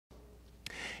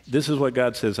This is what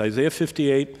God says, Isaiah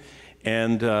 58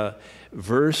 and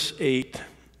verse 8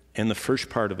 and the first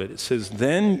part of it. It says,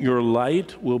 then your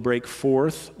light will break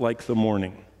forth like the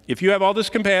morning. If you have all this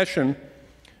compassion,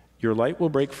 your light will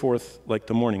break forth like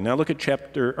the morning. Now look at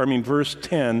verse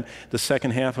 10, the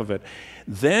second half of it.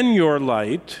 Then your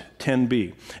light,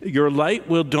 10b, your light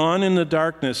will dawn in the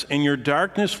darkness, and your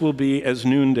darkness will be as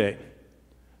noonday.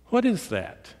 What is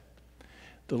that?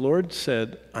 The Lord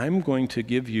said, I'm going to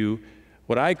give you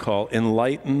what I call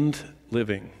enlightened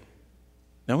living.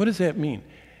 Now what does that mean?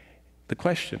 The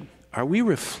question, are we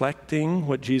reflecting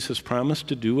what Jesus promised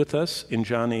to do with us in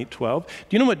John 8:12? Do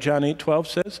you know what John 8:12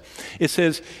 says? It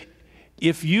says,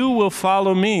 if you will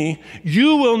follow me,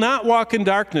 you will not walk in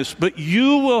darkness, but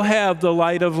you will have the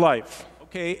light of life.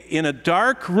 Okay, in a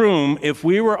dark room, if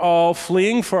we were all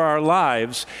fleeing for our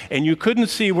lives and you couldn't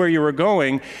see where you were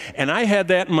going, and I had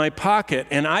that in my pocket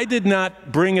and I did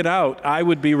not bring it out, I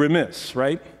would be remiss,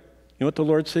 right? You know what the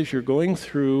Lord says? You're going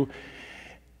through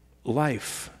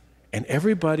life, and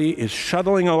everybody is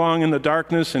shuttling along in the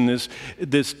darkness in this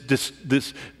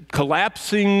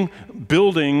collapsing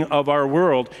building of our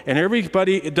world, and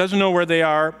everybody doesn't know where they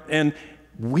are, and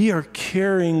we are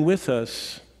carrying with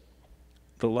us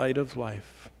the light of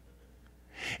life.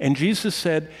 And Jesus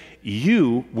said,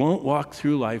 you won't walk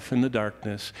through life in the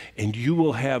darkness, and you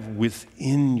will have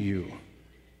within you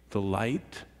the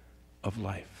light of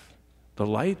life, the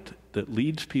light that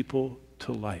leads people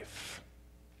to life.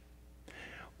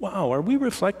 Wow, are we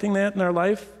reflecting that in our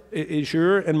life? Is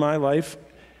your and my life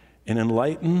an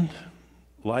enlightened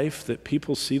life that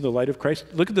people see the light of Christ?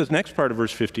 Look at this next part of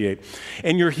verse 58.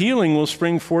 And your healing will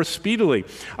spring forth speedily.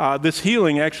 This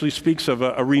healing actually speaks of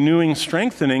a renewing,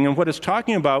 strengthening, and what it's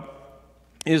talking about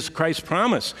is Christ's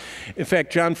promise. In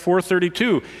fact, John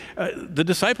 4:32, the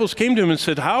disciples came to him and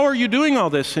said, how are you doing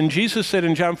all this? And Jesus said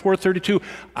in John 4:32,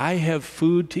 I have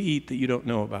food to eat that you don't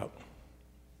know about.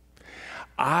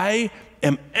 I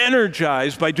am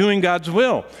energized by doing God's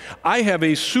will. I have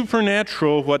a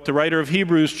supernatural, what the writer of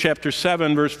Hebrews chapter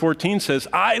 7, verse 14 says,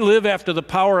 I live after the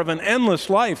power of an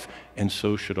endless life, and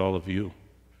so should all of you.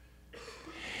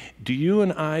 Do you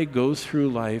and I go through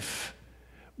life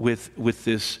with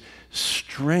this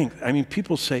strength? I mean,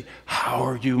 people say, how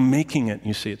are you making it? And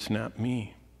you say, it's not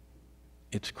me.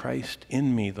 It's Christ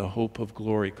in me, the hope of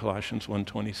glory, Colossians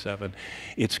 1:27.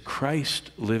 It's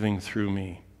Christ living through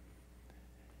me.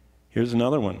 Here's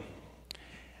another one.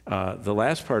 The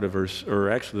last part of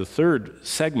the third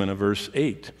segment of verse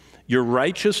 8. Your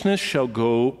righteousness shall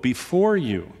go before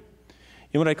you.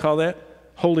 You know what I call that?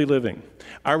 Holy living.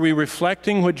 Are we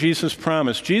reflecting what Jesus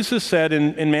promised? Jesus said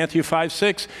in Matthew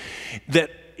 5:6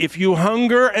 that if you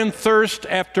hunger and thirst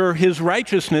after his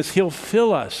righteousness, he'll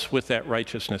fill us with that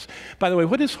righteousness. By the way,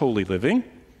 what is holy living?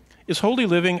 Is holy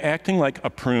living acting like a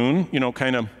prune,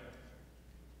 kind of,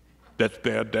 that's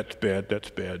bad, that's bad, that's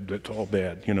bad, that's all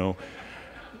bad, No.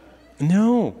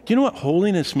 Do you know what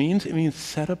holiness means? It means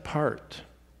set apart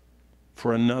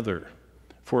for another.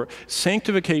 For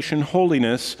sanctification,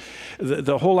 holiness,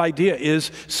 the whole idea is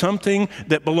something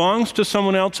that belongs to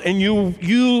someone else, and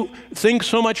you think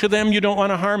so much of them you don't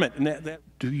want to harm it. And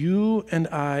do you and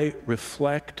I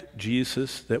reflect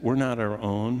Jesus, that we're not our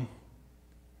own?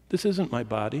 This isn't my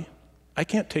body. I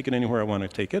can't take it anywhere I want to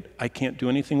take it. I can't do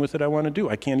anything with it I want to do.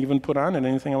 I can't even put on it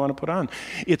anything I want to put on.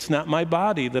 It's not my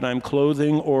body that I'm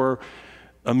clothing or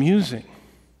amusing.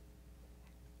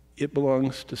 It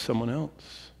belongs to someone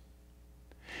else.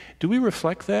 Do we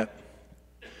reflect that?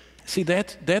 See,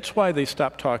 that's why they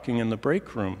stopped talking in the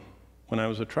break room when I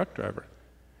was a truck driver.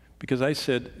 Because I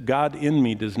said, God in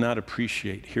me does not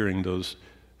appreciate hearing those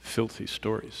filthy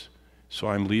stories. So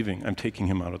I'm leaving. I'm taking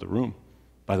him out of the room.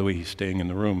 By the way, he's staying in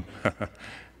the room.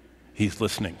 He's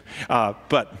listening.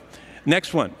 But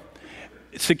next one,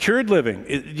 secured living.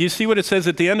 Do you see what it says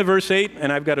at the end of verse 8?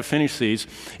 And I've got to finish these.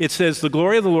 It says, the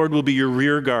glory of the Lord will be your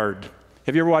rear guard.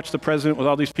 Have you ever watched the president with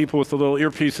all these people with the little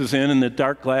earpieces in and the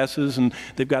dark glasses, and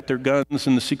they've got their guns,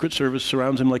 and the Secret Service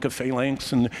surrounds him like a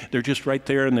phalanx, and they're just right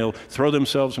there, and they'll throw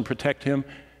themselves and protect him?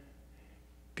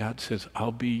 God says,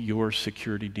 I'll be your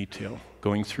security detail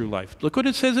going through life. Look what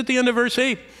it says at the end of verse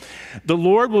 8. The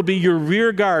Lord will be your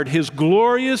rear guard. His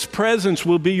glorious presence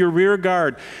will be your rear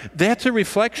guard. That's a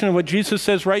reflection of what Jesus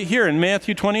says right here in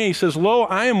Matthew 28. He says, lo,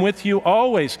 I am with you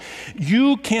always.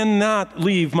 You cannot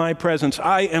leave my presence.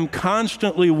 I am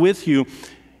constantly with you,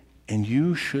 and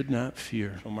you should not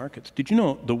fear. Markets. Did you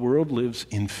know the world lives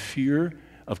in fear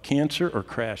of cancer or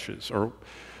crashes or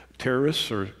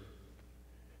terrorists? Or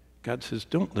God says,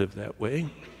 don't live that way.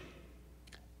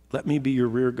 Let me be your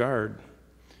rear guard.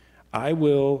 I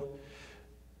will,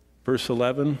 verse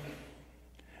 11,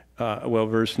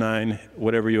 verse 9,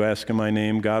 whatever you ask in my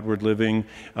name, Godward living.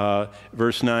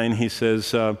 Verse 9, he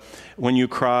says, when you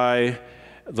cry,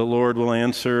 the Lord will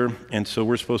answer, and so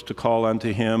we're supposed to call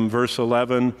unto him. Verse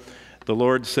 11, the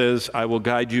Lord says, I will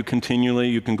guide you continually.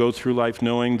 You can go through life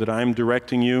knowing that I'm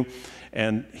directing you.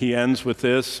 And he ends with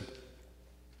this,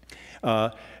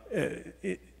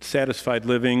 satisfied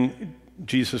living.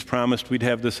 Jesus promised we'd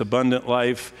have this abundant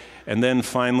life. And then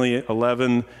finally,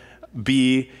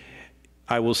 11b,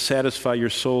 I will satisfy your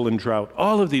soul in drought.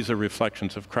 All of these are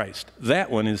reflections of Christ. That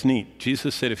one is neat.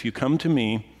 Jesus said, if you come to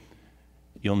me,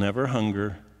 you'll never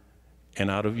hunger,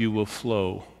 and out of you will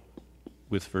flow,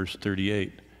 with verse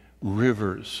 38,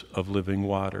 rivers of living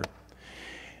water.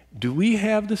 Do we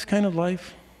have this kind of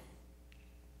life?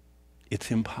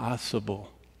 It's impossible.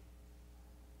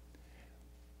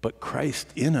 But Christ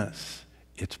in us,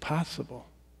 it's possible.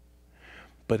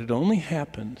 But it only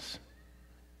happens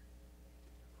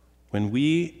when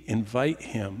we invite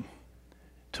him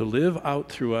to live out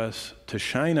through us, to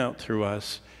shine out through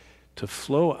us, to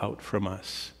flow out from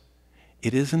us.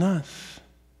 It isn't us.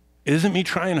 It isn't me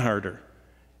trying harder.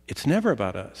 It's never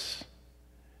about us.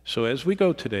 So as we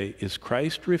go today, is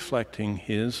Christ reflecting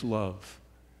his love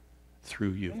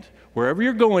through you? Wherever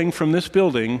you're going from this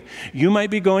building, you might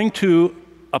be going to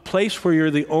a place where you're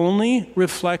the only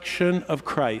reflection of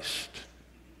Christ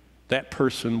that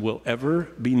person will ever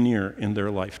be near in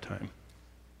their lifetime.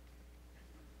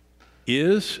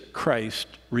 Is Christ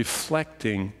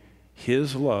reflecting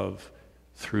his love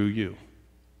through you?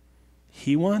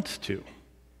 He wants to.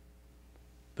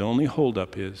 The only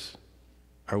holdup is,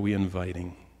 are we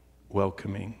inviting,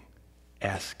 welcoming,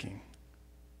 asking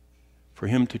for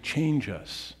him to change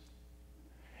us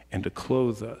and to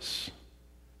clothe us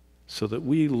so that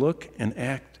we look and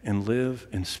act and live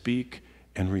and speak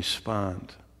and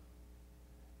respond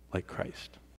like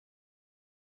Christ?